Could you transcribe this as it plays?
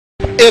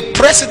A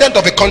president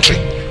of a country,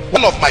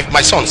 one of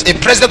my sons, a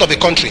president of a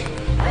country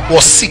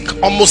was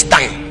sick, almost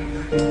dying.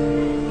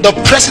 The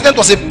president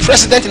was a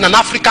president in an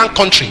African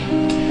country.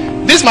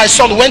 This my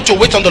son went to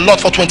wait on the Lord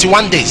for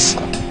 21 days.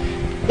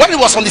 When he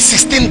was on the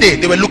 16th day,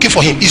 they were looking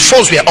for him. His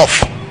phones were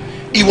off.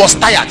 He was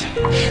tired.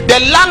 The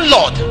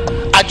landlord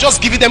had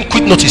just given them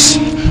quick notice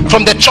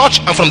from the church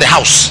and from the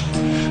house.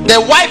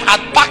 The wife had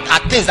packed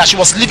her things that she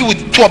was living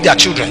with 2 of their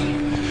children.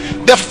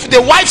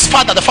 The wife's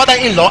father, the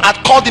father-in-law,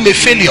 had called him a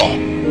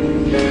failure.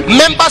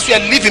 Members were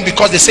leaving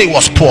because they say he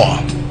was poor.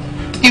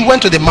 He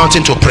went to the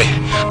mountain to pray.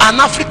 An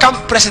African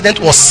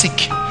president was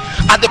sick.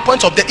 At the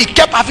point of death, he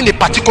kept having a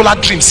particular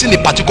dream, seeing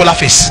a particular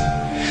face,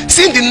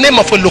 seeing the name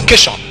of a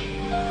location.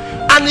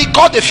 And he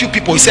called a few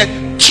people. He said,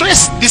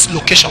 trace this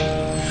location.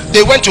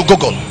 They went to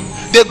Google.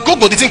 They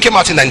Googled, it didn't come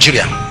out in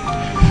Nigeria.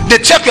 They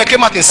checked where it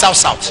came out in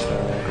South.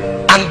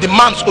 And the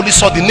man only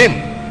saw the name.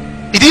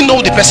 He didn't know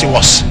who the person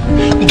was.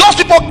 Those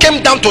people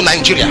came down to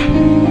Nigeria.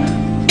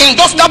 In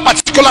that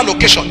particular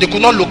location, they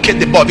could not locate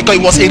the boy because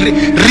it was a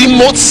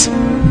remote,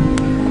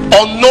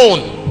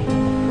 unknown.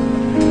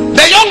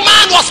 The young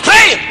man was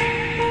praying.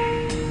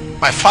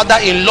 My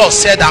father-in-law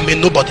said, I'm a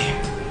nobody.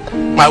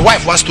 My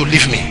wife wants to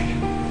leave me.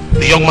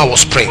 The young man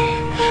was praying.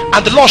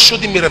 And the Lord showed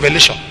him a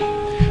revelation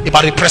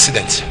about a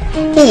president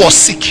who was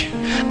sick.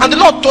 And the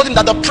Lord told him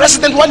that the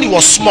president, when he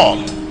was small,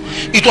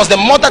 it was the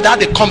mother that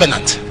had a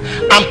covenant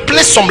and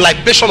placed some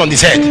libation on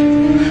his head.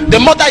 The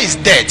mother is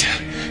dead.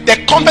 The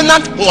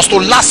covenant was to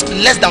last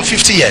less than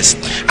 50 years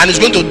and he's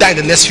going to die in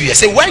the next few years.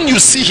 So when you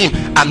see him,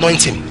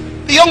 anoint him.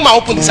 The young man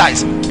opened his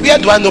eyes. Where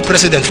do I know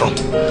president from?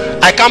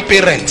 I can't pay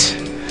rent.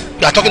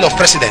 You are talking of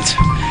president.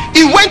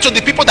 He went to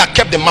the people that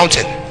kept the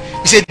mountain.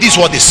 He said, this is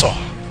what they saw.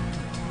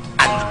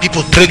 And the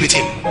people prayed with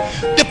him.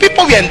 The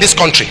people were in this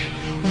country,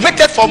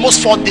 waited for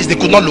almost 4 days. They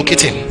could not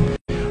locate him.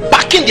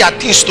 Packing their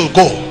things to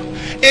go.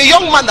 A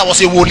young man that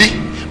was a woli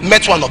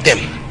met one of them.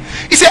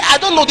 He said, I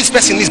don't know this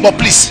person is, but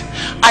please,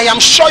 I am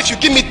sure if you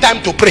give me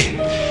time to pray,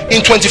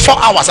 in 24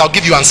 hours I'll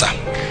give you answer.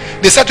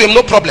 They said to him, no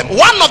problem.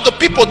 One of the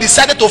people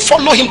decided to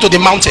follow him to the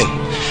mountain.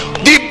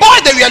 The boy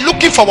they were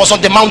looking for was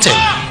on the mountain.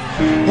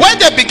 When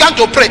they began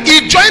to pray,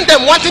 he joined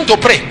them wanting to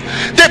pray.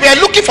 They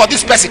were looking for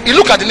this person. He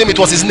looked at the name, it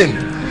was his name.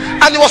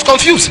 And he was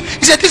confused.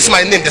 He said, this is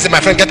my name. They said, my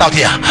friend, get out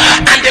here.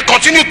 And they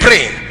continued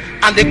praying.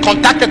 And they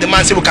contacted the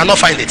man and said, we cannot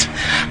find it.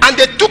 And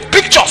they took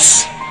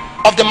pictures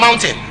of the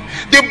mountain.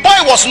 The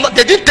boy was not,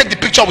 they didn't take the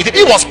picture with him.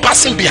 He was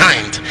passing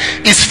behind.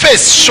 His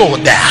face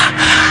showed there.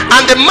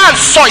 And the man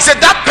saw, he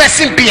said, that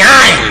person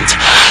behind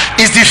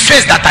is the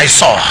face that I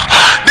saw.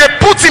 They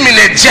put him in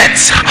a jet,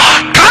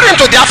 carried him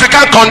to the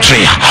African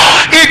country.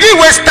 He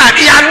didn't waste time.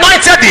 He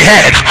anointed the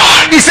head.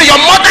 He said, your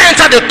mother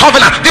entered the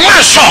covenant. The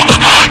man shocked.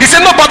 He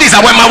said, nobody is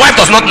aware. My wife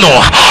does not know.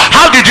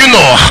 How did you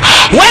know?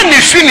 When he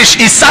finished,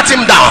 he sat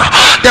him down.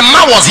 The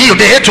man was healed.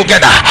 They ate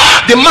together.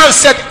 The man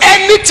said,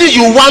 anything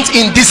you want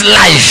in this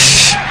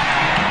life,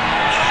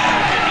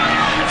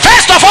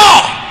 first of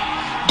all,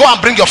 go and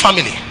bring your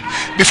family.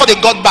 Before they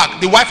got back,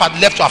 the wife had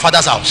left to her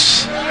father's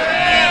house.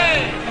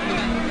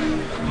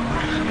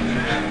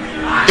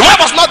 The wife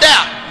was not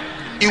there.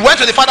 He went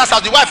to the father's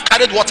house. The wife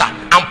carried water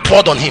and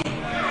poured on him.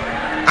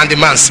 And the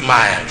man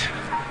smiled.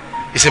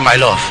 He said, my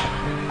love,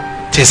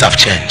 things have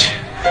changed.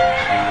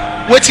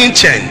 Waiting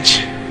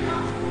change.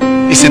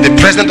 He said, the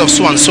president of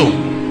so and so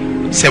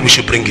said we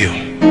should bring you.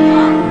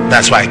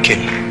 That's why I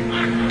came.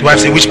 The wife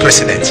said, which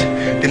president?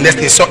 The next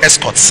thing, he saw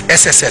escorts,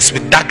 SSS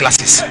with dark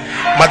glasses.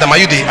 Madam, are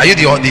you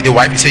the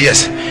wife? He said,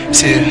 yes. He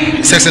said,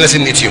 His Excellency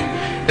needs you.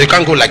 You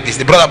can't go like this.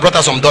 The brother brought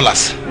us some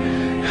dollars.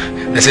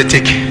 They said,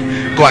 take,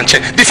 go and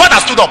check. The father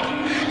stood up.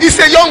 He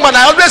said, young man,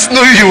 I always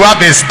knew you have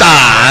a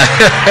star.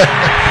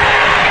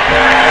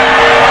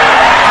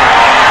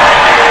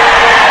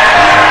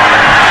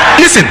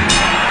 Listen,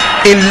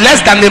 in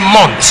less than a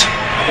month,